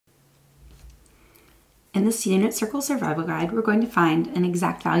In this unit circle survival guide, we're going to find an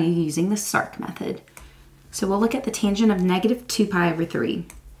exact value using the S.A.R.C method. So we'll look at the tangent of negative 2 pi over 3.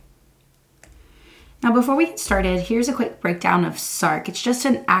 Now before we get started, here's a quick breakdown of S.A.R.C. It's just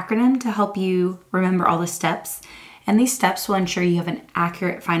an acronym to help you remember all the steps. And these steps will ensure you have an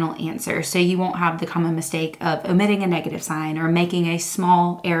accurate final answer, so you won't have the common mistake of omitting a negative sign or making a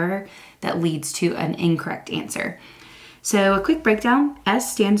small error that leads to an incorrect answer. So a quick breakdown: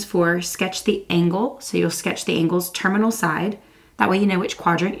 S stands for sketch the angle. So you'll sketch the angle's terminal side. That way you know which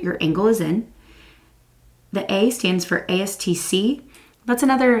quadrant your angle is in. The A stands for A.S.T.C. That's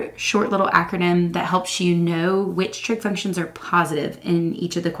another short little acronym that helps you know which trig functions are positive in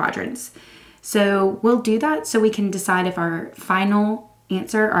each of the quadrants. So we'll do that so we can decide if our final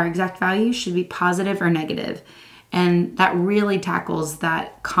answer, our exact value, should be positive or negative. And that really tackles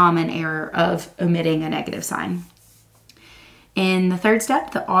that common error of omitting a negative sign. In the third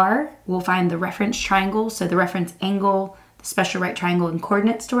step, the R, we'll find the reference triangle, so the reference angle, the special right triangle, and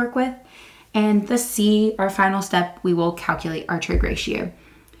coordinates to work with. And the C, our final step, we will calculate our trig ratio.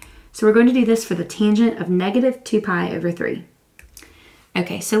 So we're going to do this for the tangent of negative 2 pi over 3.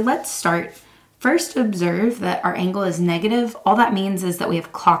 Okay, so let's start. First, observe that our angle is negative. All that means is that we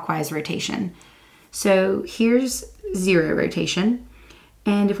have clockwise rotation. So here's 0 rotation.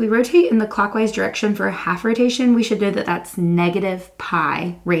 And if we rotate in the clockwise direction for a half rotation, we should know that that's negative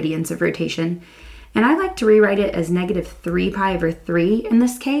pi radians of rotation. And I like to rewrite it as negative 3 pi over 3 in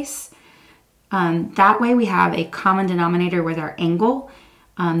this case. That way we have a common denominator with our angle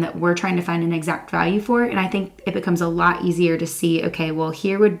that we're trying to find an exact value for. And I think it becomes a lot easier to see, okay, well,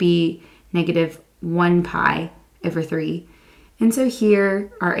 here would be negative 1 pi over 3. And so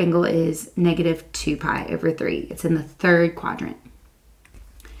here our angle is negative 2 pi over 3. It's in the third quadrant.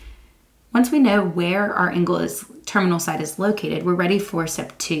 Once we know where our terminal side is located, we're ready for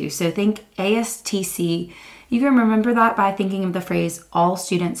step 2. So think A.S.T.C. You can remember that by thinking of the phrase, all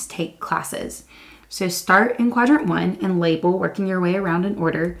students take classes. So start in quadrant 1 and label, working your way around in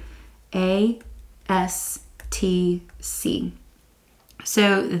order, A.S.T.C.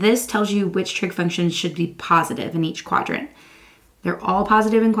 So this tells you which trig functions should be positive in each quadrant. They're all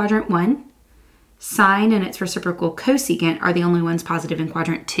positive in quadrant 1. Sine and its reciprocal cosecant are the only ones positive in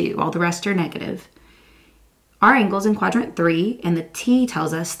quadrant 2. All the rest are negative. Our angle's in quadrant 3, and the T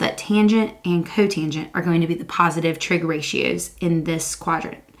tells us that tangent and cotangent are going to be the positive trig ratios in this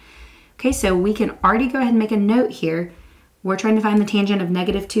quadrant. Okay, so we can already go ahead and make a note here. We're trying to find the tangent of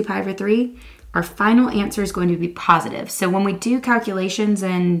negative 2 pi over 3. Our final answer is going to be positive. So when we do calculations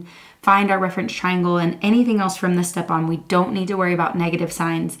and find our reference triangle and anything else from this step on, we don't need to worry about negative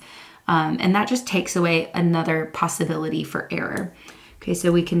signs. And that just takes away another possibility for error. Okay, so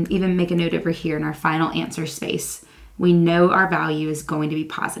we can even make a note over here in our final answer space. We know our value is going to be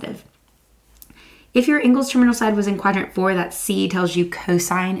positive. If your angle's terminal side was in quadrant 4, that C tells you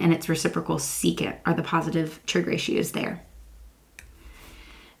cosine and its reciprocal secant are the positive trig ratios there.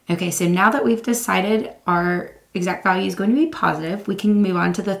 Okay, so now that we've decided our exact value is going to be positive, we can move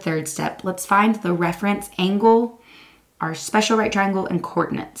on to the third step. Let's find the reference angle, our special right triangle, and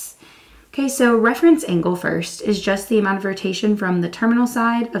coordinates. Okay, so reference angle first is just the amount of rotation from the terminal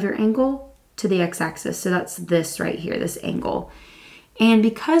side of your angle to the x-axis. So that's this right here, this angle. And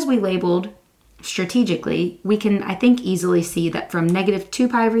because we labeled strategically, we can, I think, easily see that from negative 2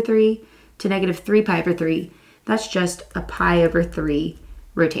 pi over 3 to negative 3 pi over 3, that's just a pi over 3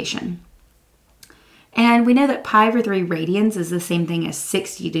 rotation. And we know that pi over 3 radians is the same thing as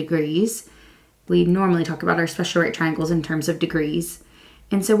 60 degrees. We normally talk about our special right triangles in terms of degrees.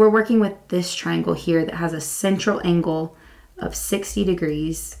 And so we're working with this triangle here that has a central angle of 60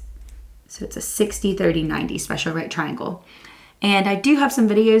 degrees. So it's a 60, 30, 90 special right triangle. And I do have some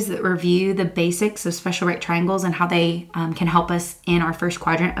videos that review the basics of special right triangles and how they can help us in our first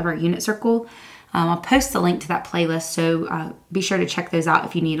quadrant of our unit circle. I'll post the link to that playlist, so be sure to check those out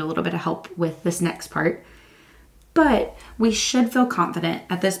if you need a little bit of help with this next part. But we should feel confident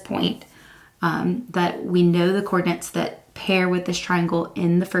at this point that we know the coordinates that pair with this triangle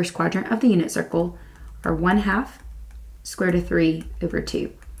in the first quadrant of the unit circle are 1/2 square root of 3 over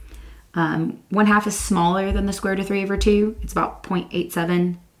 2. 1/2 is smaller than the square root of 3 over 2. It's about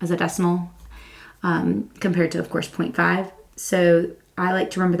 0.87 as a decimal compared to, of course, 0.5. So I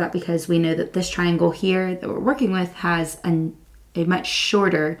like to remember that because we know that this triangle here that we're working with has a much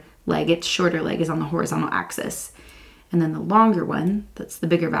shorter leg. Its shorter leg is on the horizontal axis. And then the longer one, that's the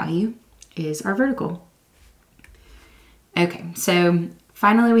bigger value, is our vertical. Okay, so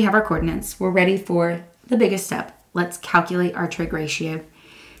finally we have our coordinates. We're ready for the biggest step. Let's calculate our trig ratio.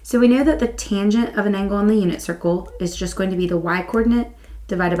 So we know that the tangent of an angle in the unit circle is just going to be the y coordinate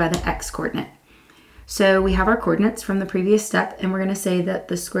divided by the x coordinate. So we have our coordinates from the previous step, and we're going to say that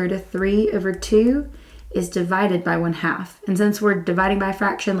the square root of 3 over 2 is divided by 1/2. And since we're dividing by a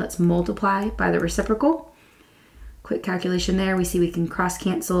fraction, let's multiply by the reciprocal. Quick calculation there. We see we can cross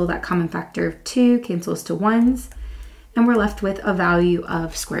cancel that common factor of 2, cancels to 1s, and we're left with a value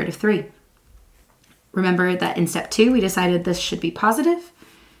of square root of 3. Remember that in step 2, we decided this should be positive.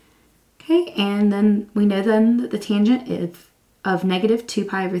 Okay, and then we know then that the tangent of negative 2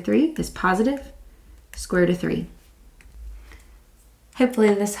 pi over 3 is positive square root of 3.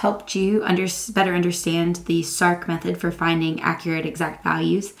 Hopefully this helped you better understand the S.A.R.C method for finding accurate exact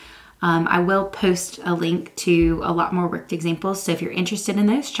values. I will post a link to a lot more worked examples, so if you're interested in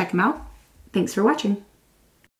those, check them out. Thanks for watching.